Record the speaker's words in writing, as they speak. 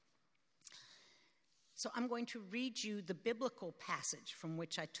So I'm going to read you the biblical passage from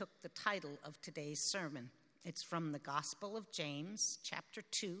which I took the title of today's sermon. It's from the Gospel of James, chapter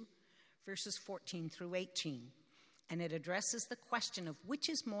 2, verses 14 through 18. And it addresses the question of which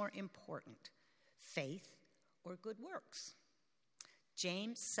is more important, faith or good works.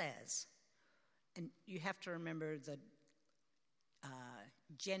 James says, and you have to remember the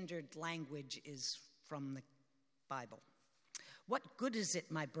gendered language is from the Bible. What good is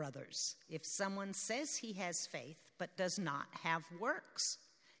it, my brothers, if someone says he has faith but does not have works?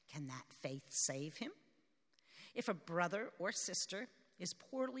 Can that faith save him? If a brother or sister is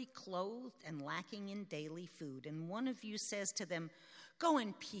poorly clothed and lacking in daily food, and one of you says to them, "Go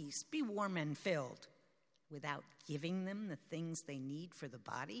in peace, be warm and filled," without giving them the things they need for the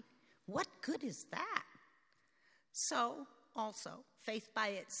body, what good is that? So, also, faith by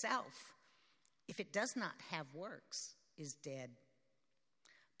itself, if it does not have works, is dead.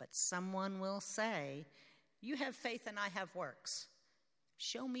 But someone will say, "You have faith and I have works.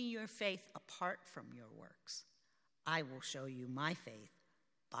 Show me your faith apart from your works. I will show you my faith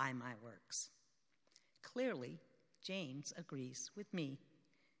by my works." Clearly, James agrees with me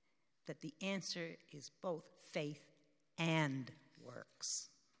that the answer is both faith and works.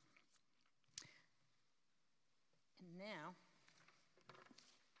 And now,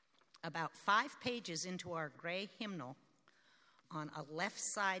 about 5 pages into our gray hymnal, on a left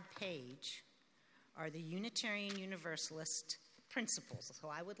side page are the Unitarian Universalist principles. So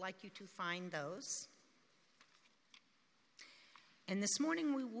I would like you to find those. And this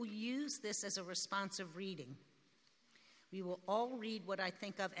morning we will use this as a responsive reading. We will all read what I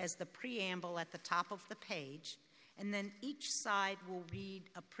think of as the preamble at the top of the page, and then each side will read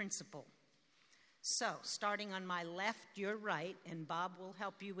a principle. So, starting on my left, your right, and Bob will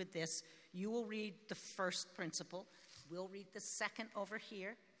help you with this, you will read the first principle. We'll read the second over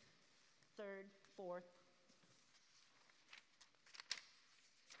here, third, fourth.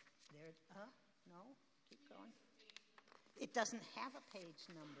 There, no, keep going. It doesn't have a page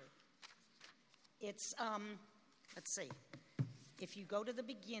number. It's, let's see. If you go to the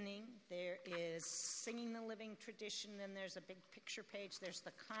beginning, there is Singing the Living Tradition, then there's a big picture page, there's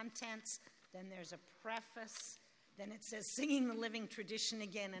the contents, then there's a preface, then it says Singing the Living Tradition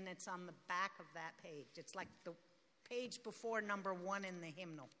again, and it's on the back of that page. It's like the page before number 1 in the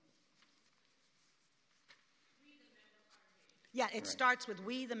hymnal. Yeah, it starts with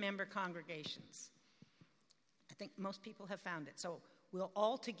 "We, the member congregations." I think most people have found it. So we'll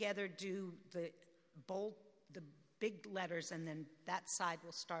all together do the bold, the big letters, and then that side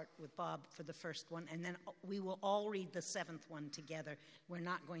will start with Bob for the first one, and then we will all read the 7th one together. We're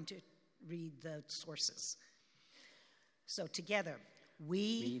not going to read the sources. So together,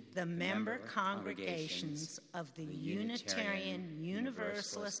 we, the member congregations of the Unitarian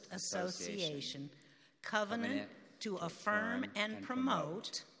Universalist Association, covenant to affirm and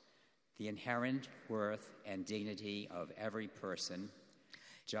promote the inherent worth and dignity of every person,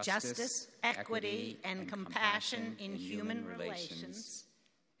 justice, equity, and compassion in human relations,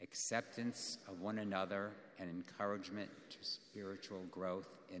 acceptance of one another, and encouragement to spiritual growth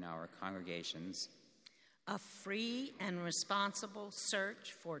in our congregations, a free and responsible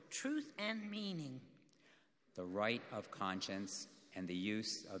search for truth and meaning, the right of conscience and the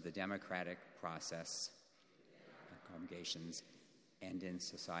use of the democratic process in congregations and in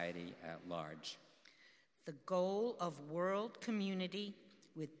society at large, the goal of world community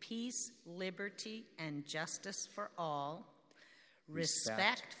with peace, liberty, and justice for all,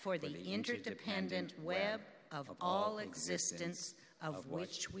 respect for the interdependent web of all existence of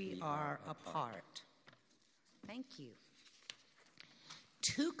which we are a part. Thank you.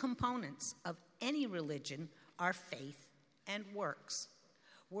 2 components of any religion are faith and works.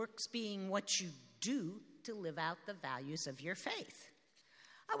 Works being what you do to live out the values of your faith.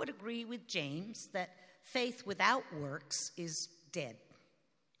 I would agree with James that faith without works is dead.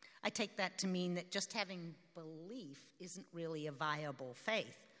 I take that to mean that just having belief isn't really a viable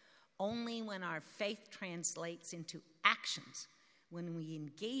faith. Only when our faith translates into actions, when we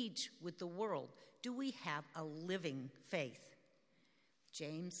engage with the world, do we have a living faith.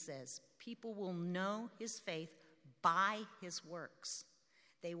 James says people will know his faith by his works.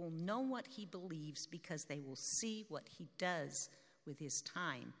 They will know what he believes because they will see what he does with his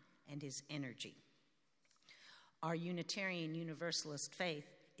time and his energy. Our Unitarian Universalist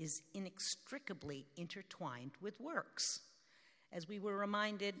faith is inextricably intertwined with works, as we were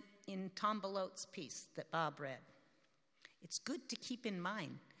reminded in Tom Belot's piece that Bob read. It's good to keep in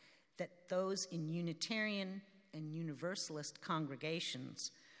mind that those in Unitarian and Universalist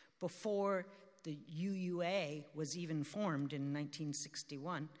congregations, before the UUA was even formed in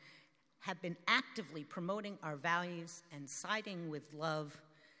 1961, have been actively promoting our values and siding with love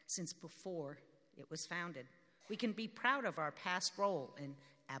since before it was founded. We can be proud of our past role in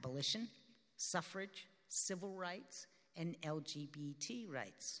abolition, suffrage, civil rights, and LGBT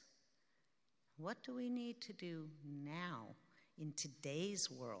rights. What do we need to do now in today's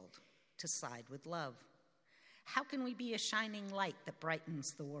world to side with love? How can we be a shining light that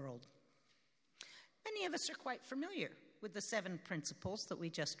brightens the world? Many of us are quite familiar with the 7 principles that we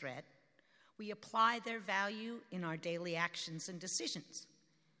just read. We apply their value in our daily actions and decisions.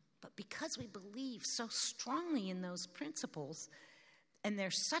 But because we believe so strongly in those principles, and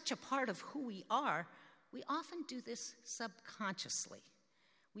they're such a part of who we are, we often do this subconsciously.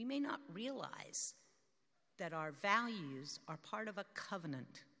 We may not realize that our values are part of a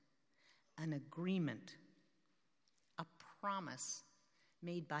covenant, an agreement, a promise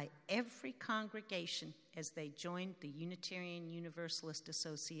made by every congregation as they joined the Unitarian Universalist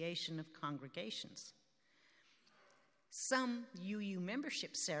Association of Congregations. Some UU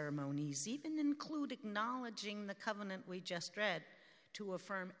membership ceremonies even include acknowledging the covenant we just read to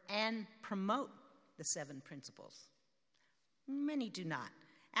affirm and promote the 7 principles. Many do not.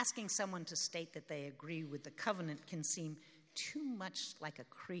 Asking someone to state that they agree with the covenant can seem too much like a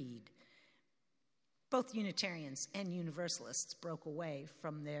creed. Both Unitarians and Universalists broke away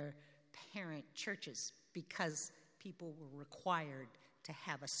from their parent churches because people were required to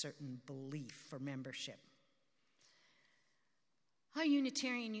have a certain belief for membership. Our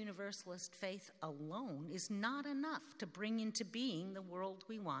Unitarian Universalist faith alone is not enough to bring into being the world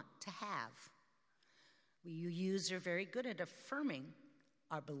we want to have. We UUs are very good at affirming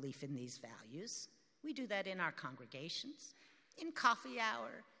our belief in these values. We do that in our congregations, in coffee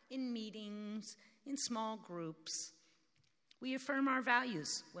hour, in meetings, in small groups. We affirm our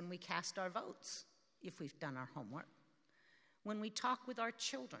values when we cast our votes, if we've done our homework, when we talk with our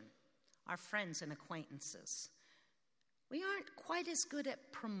children, our friends and acquaintances. We aren't quite as good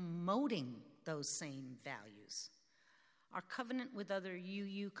at promoting those same values. Our covenant with other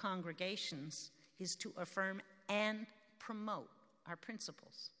UU congregations is to affirm and promote our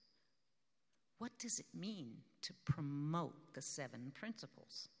principles. What does it mean to promote the 7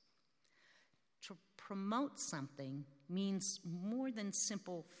 principles? To promote something means more than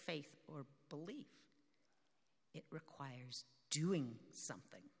simple faith or belief. It requires doing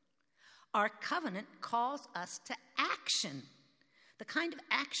something. Our covenant calls us to action, the kind of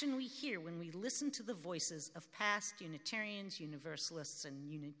action we hear when we listen to the voices of past Unitarians, Universalists, and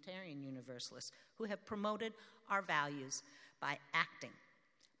Unitarian Universalists who have promoted our values by acting,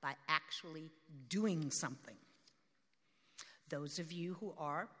 by actually doing something. Those of you who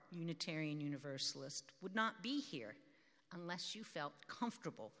are Unitarian Universalist would not be here unless you felt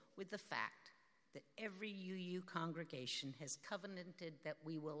comfortable with the fact that every UU congregation has covenanted that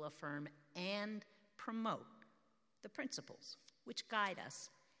we will affirm and promote the principles which guide us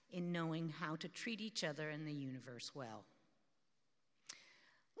in knowing how to treat each other and the universe well.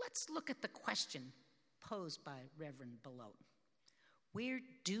 Let's look at the question posed by Reverend Belote. Where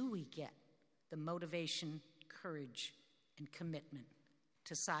do we get the motivation, courage, and commitment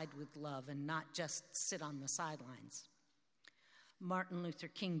to side with love and not just sit on the sidelines? Martin Luther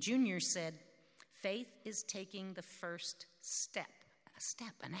King Jr. said, "Faith is taking the first step,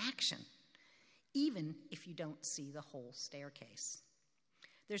 an action, even if you don't see the whole staircase."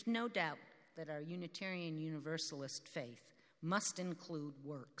 There's no doubt that our Unitarian Universalist faith must include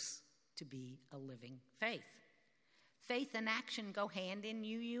works to be a living faith. Faith and action go hand in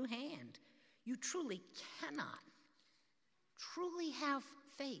UU hand. You truly cannot truly have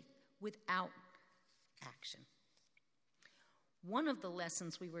faith without action. One of the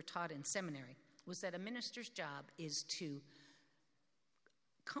lessons we were taught in seminary was that a minister's job is to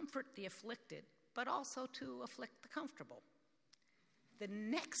comfort the afflicted, but also to afflict the comfortable. The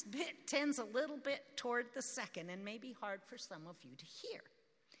next bit tends a little bit toward the second and may be hard for some of you to hear.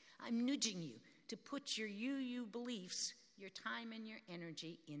 I'm nudging you to put your UU beliefs, your time and your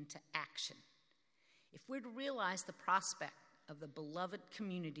energy into action. If we're to realize the prospect of the beloved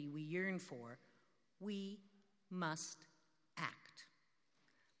community we yearn for, we must act.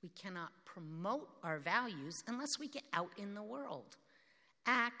 We cannot promote our values unless we get out in the world,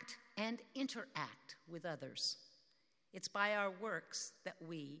 act and interact with others. It's by our works that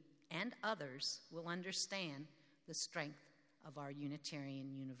we and others will understand the strength of our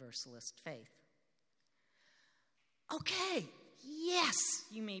Unitarian Universalist faith. Okay, yes,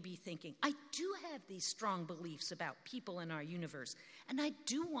 you may be thinking, I do have these strong beliefs about people in our universe, and I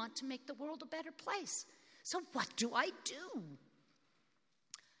do want to make the world a better place. So what do I do?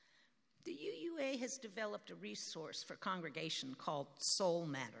 The UUA has developed a resource for congregation called Soul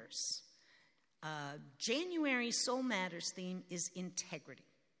Matters. January's Soul Matters theme is integrity.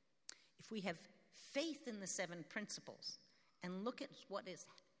 If we have faith in the 7 principles and look at what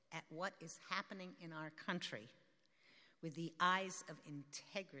is happening in our country with the eyes of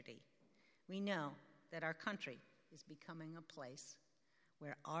integrity, we know that our country is becoming a place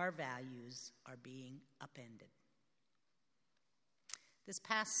where our values are being upended. This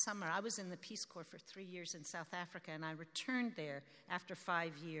past summer, I was in the Peace Corps for 3 years in South Africa, and I returned there after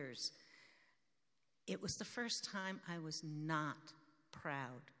 5 years. It was the first time I was not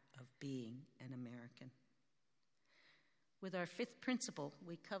proud of being an American. With our 5th principle,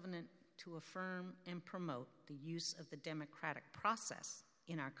 we covenant to affirm and promote the use of the democratic process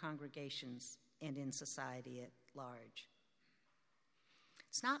in our congregations and in society at large.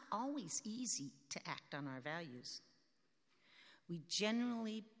 It's not always easy to act on our values. We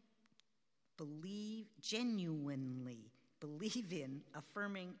genuinely believe in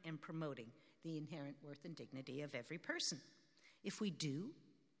affirming and promoting the inherent worth and dignity of every person. If we do,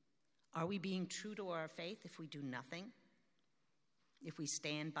 are we being true to our faith if we do nothing? If we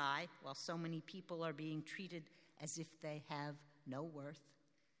stand by while so many people are being treated as if they have no worth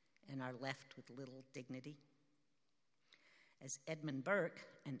and are left with little dignity? As Edmund Burke,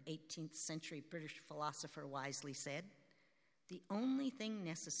 an 18th century British philosopher, wisely said, "The only thing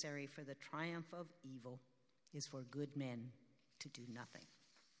necessary for the triumph of evil is for good men to do nothing."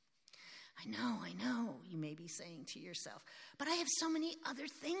 I know, you may be saying to yourself, but I have so many other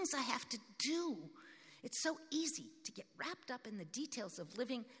things I have to do. It's so easy to get wrapped up in the details of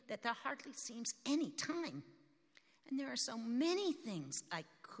living that there hardly seems any time. And there are so many things I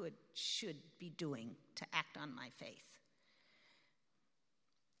should be doing to act on my faith.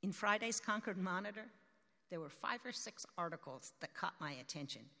 In Friday's Concord Monitor, there were 5 or 6 articles that caught my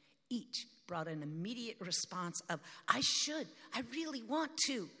attention. Each brought an immediate response of, I really want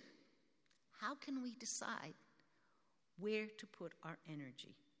to. How can we decide where to put our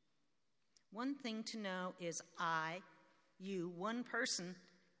energy? One thing to know is one person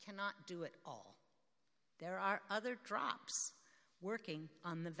cannot do it all. There are other drops working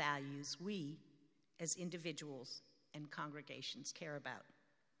on the values we, as individuals and congregations, care about.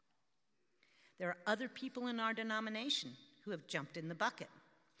 There are other people in our denomination who have jumped in the bucket.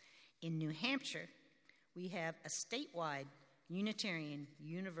 In New Hampshire, we have a statewide Unitarian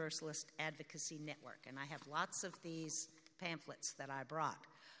Universalist Advocacy Network, and I have lots of these pamphlets that I brought.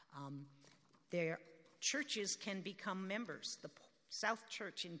 Their churches can become members. The South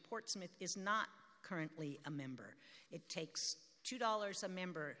Church in Portsmouth is not currently a member. It takes $2 a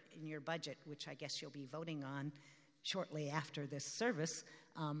member in your budget, which I guess you'll be voting on shortly after this service.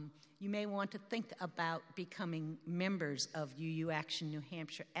 You may want to think about becoming members of UU Action New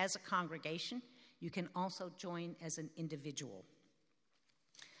Hampshire as a congregation. You can also join as an individual.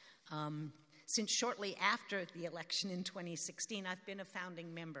 Since shortly after the election in 2016, I've been a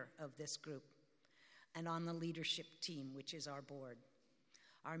founding member of this group and on the leadership team, which is our board.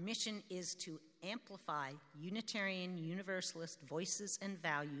 Our mission is to amplify Unitarian Universalist voices and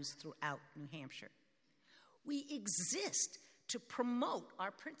values throughout New Hampshire. We exist to promote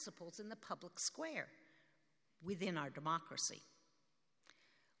our principles in the public square within our democracy.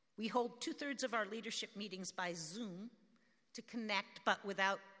 We hold 2/3 of our leadership meetings by Zoom to connect, but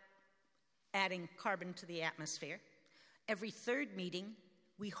without adding carbon to the atmosphere. Every 3rd meeting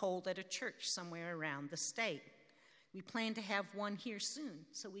we hold at a church somewhere around the state. We plan to have one here soon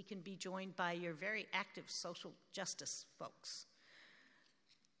so we can be joined by your very active social justice folks.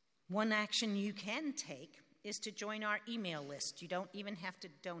 One action you can take is to join our email list. You don't even have to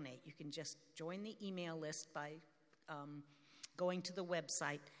donate. You can just join the email list by going to the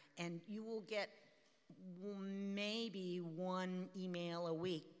website, and you will get maybe 1 email a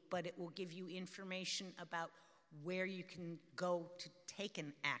week, but it will give you information about where you can go to take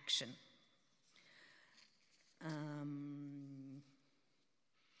an action.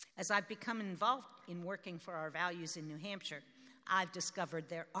 As I've become involved in working for our values in New Hampshire, I've discovered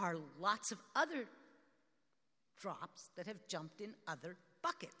there are lots of other drops that have jumped in other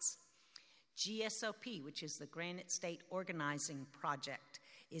buckets. GSOP, which is the Granite State Organizing Project,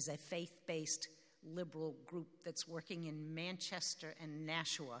 is a faith-based liberal group that's working in Manchester and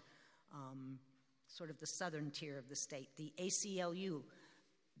Nashua, sort of the southern tier of the state. The ACLU,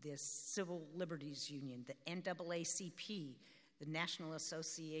 the Civil Liberties Union, the NAACP, the National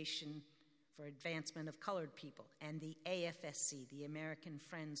Association for Advancement of Colored People, and the AFSC, the American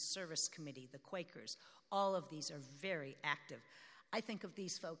Friends Service Committee, the Quakers. All of these are very active. I think of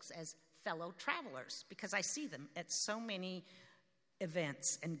these folks as fellow travelers because I see them at so many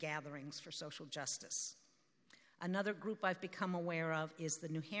events and gatherings for social justice. Another group I've become aware of is the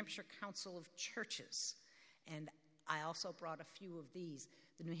New Hampshire Council of Churches, and I also brought a few of these.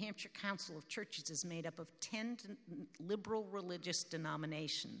 The New Hampshire Council of Churches is made up of 10 liberal religious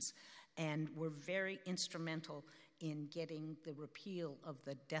denominations, and were very instrumental in getting the repeal of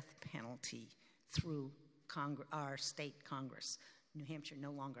the death penalty through our state Congress. New Hampshire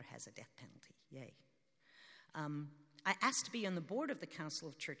no longer has a death penalty. Yay. I asked to be on the board of the Council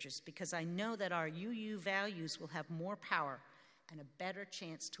of Churches because I know that our UU values will have more power and a better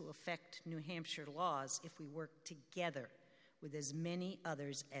chance to affect New Hampshire laws if we work together with as many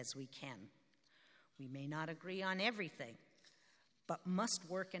others as we can. We may not agree on everything, but must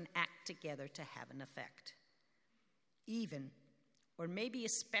work and act together to have an effect. Even, or maybe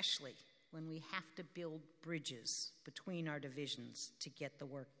especially, when we have to build bridges between our divisions to get the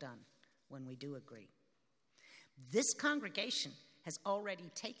work done when we do agree. This congregation has already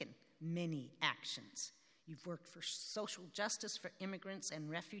taken many actions. You've worked for social justice for immigrants and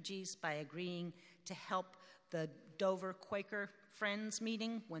refugees by agreeing to help the Dover Quaker Friends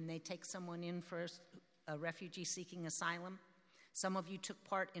meeting when they take someone in for a refugee seeking asylum. Some of you took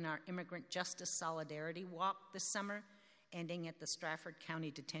part in our Immigrant Justice Solidarity Walk this summer, ending at the Stratford County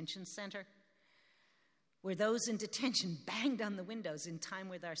Detention Center, where those in detention banged on the windows in time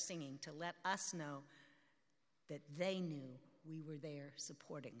with our singing to let us know that they knew we were there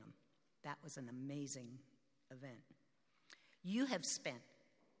supporting them. That was an amazing event. You have spent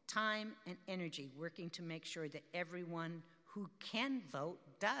time and energy working to make sure that everyone who can vote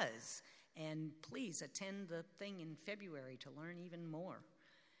does. And please attend the thing in February to learn even more.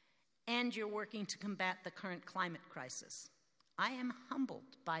 And you're working to combat the current climate crisis. I am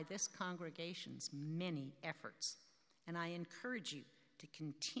humbled by this congregation's many efforts, and I encourage you to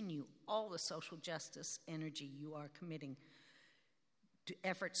continue all the social justice energy you are committing to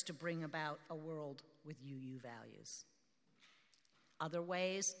efforts to bring about a world with UU values. Other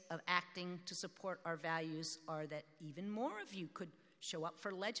ways of acting to support our values are that even more of you could show up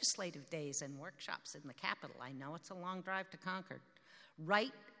for legislative days and workshops in the Capitol. I know it's a long drive to Concord.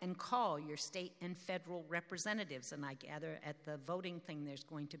 Write and call your state and federal representatives, and I gather at the voting thing there's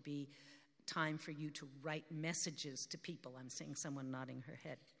going to be time for you to write messages to people. I'm seeing someone nodding her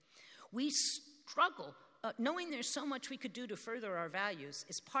head. We struggle, knowing there's so much we could do to further our values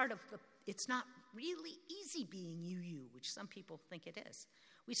is part of it's not really easy being UU, which some people think it is.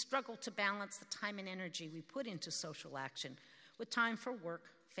 We struggle to balance the time and energy we put into social action with time for work,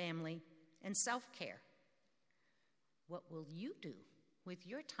 family, and self-care. What will you do with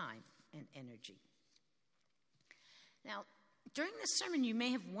your time and energy? Now, during this sermon, you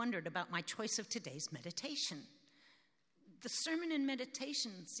may have wondered about my choice of today's meditation. The sermon and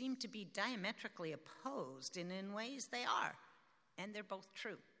meditation seem to be diametrically opposed, and in ways they are, and they're both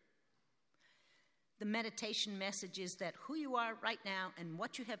true. The meditation message is that who you are right now and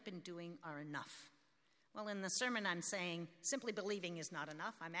what you have been doing are enough. Well, in the sermon, I'm saying simply believing is not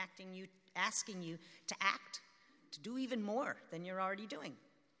enough. I'm asking you to act, to do even more than you're already doing.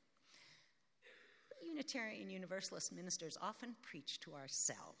 Unitarian Universalist ministers often preach to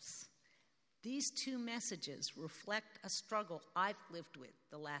ourselves. These two messages reflect a struggle I've lived with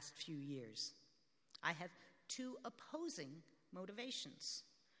the last few years. I have two opposing motivations.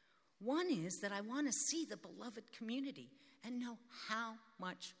 One is that I want to see the beloved community and know how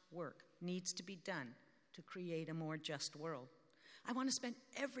much work needs to be done to create a more just world. I want to spend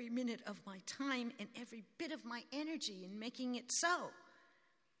every minute of my time and every bit of my energy in making it so.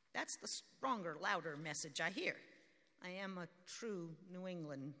 That's the stronger, louder message I hear. I am a true New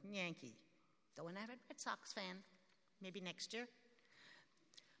England Yankee, though an avid Red Sox fan, maybe next year.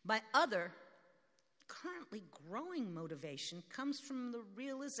 My other, currently growing motivation comes from the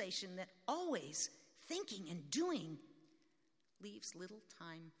realization that always thinking and doing leaves little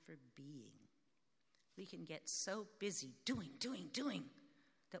time for being. We can get so busy doing,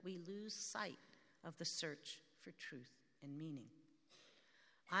 that we lose sight of the search for truth and meaning.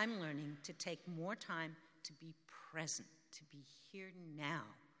 I'm learning to take more time to be present, to be here now,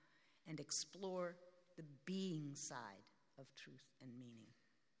 and explore the being side of truth and meaning.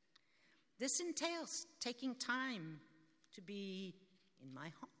 This entails taking time to be in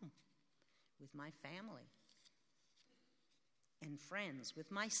my home, with my family and friends, with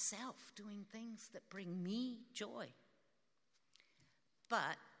myself, doing things that bring me joy.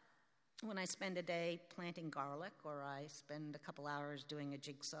 But when I spend a day planting garlic, or I spend a couple hours doing a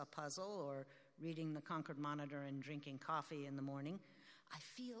jigsaw puzzle, or reading the Concord Monitor and drinking coffee in the morning, I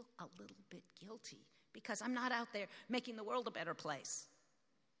feel a little bit guilty because I'm not out there making the world a better place.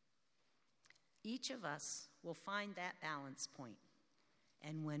 Each of us will find that balance point,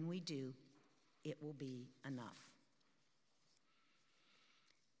 and when we do, it will be enough.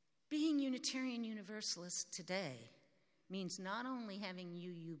 Unitarian Universalist today means not only having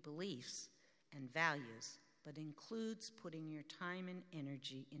UU beliefs and values, but includes putting your time and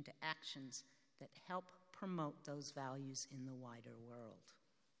energy into actions that help promote those values in the wider world.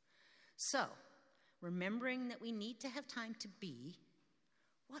 So, remembering that we need to have time to be,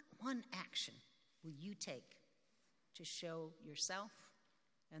 what one action will you take to show yourself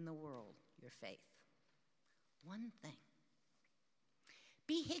and the world your faith? One thing.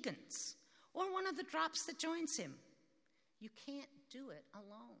 Be Higgins, or one of the drops that joins him. You can't do it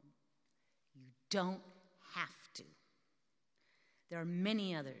alone. You don't have to. There are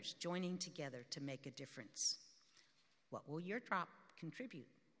many others joining together to make a difference. What will your drop contribute?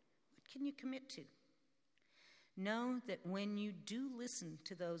 What can you commit to? Know that when you do listen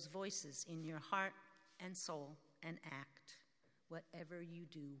to those voices in your heart and soul and act, whatever you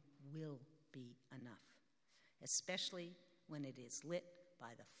do will be enough, especially when it is lit by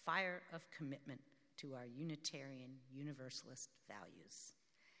the fire of commitment to our Unitarian Universalist values.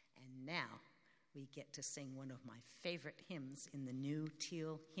 And now we get to sing one of my favorite hymns in the new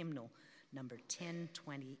Teal hymnal, number 1028.